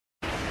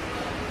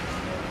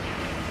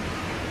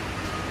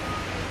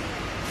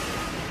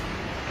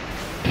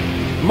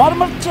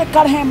मरमर चे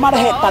कर है मर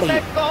है तर ही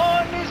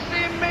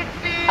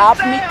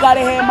आपनी कर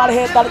है मर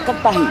है तर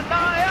करता ही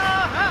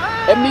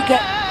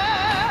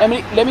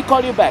let me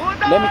call you back.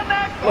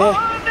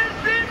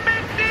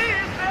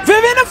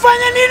 Vivi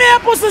unafanya nini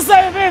hapo sasa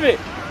Vivi?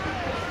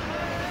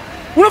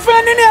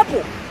 Unafanya nini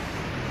hapo?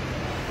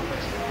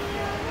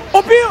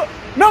 Opio,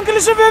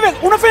 naongelesha Vivi.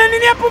 Unafanya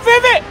nini hapo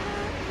Vivi?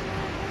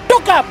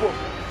 Toka hapo.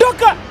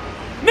 Toka.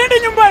 Nenda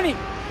nyumbani.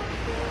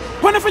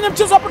 Wanafanya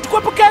mchezo hapo tukua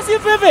hapo kazi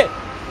Vivi.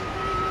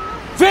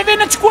 Vivi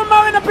nachukua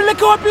mawe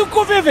napeleka wapi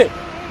huko Vivi?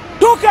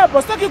 Toka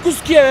hapo, sitaki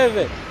kusikia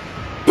Vivi.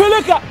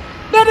 Peleka.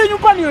 Nenda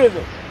nyumbani Vivi.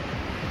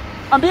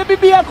 Ambia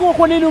bibi yako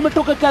kwa nini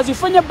umetoka kazi.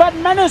 Fanya bad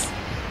manners.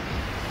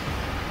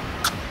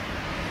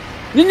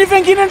 Nyinyi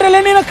wengine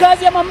endeleeni na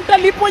kazi ama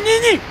mtalipwa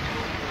nyinyi.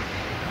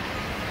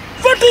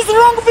 What is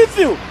wrong with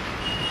you?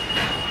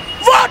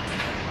 What?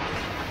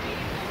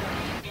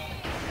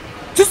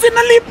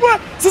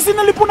 Sisi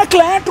nalipwa na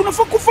client.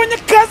 Unafaa kufanya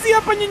kazi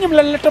hapa nyinyi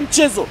mnaleta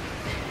mchezo.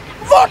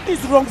 What is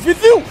wrong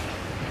with you?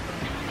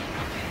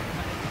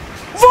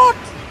 What?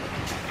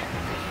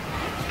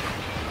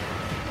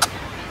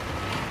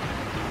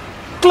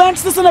 Client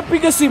sasa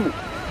napiga simu.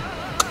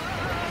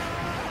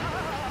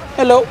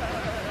 Hello?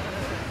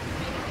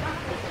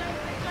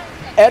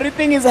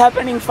 Everything is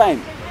happening fine.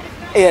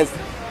 Yes.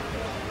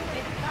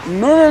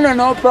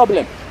 No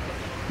problem.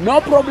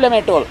 No problem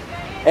at all.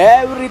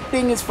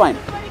 Everything is fine.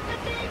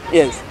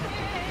 Yes.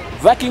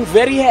 Working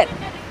very hard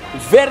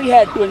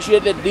to ensure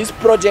that this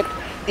project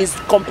is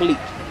complete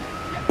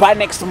by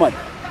next month.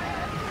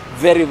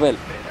 Very well.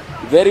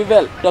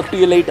 Talk to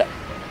you later.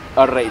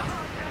 All right.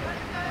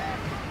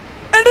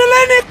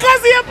 Endeleni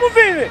kazi hapo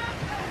Vivi.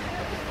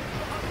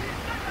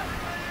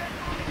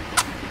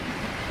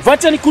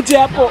 Wacha nikuje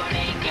hapo.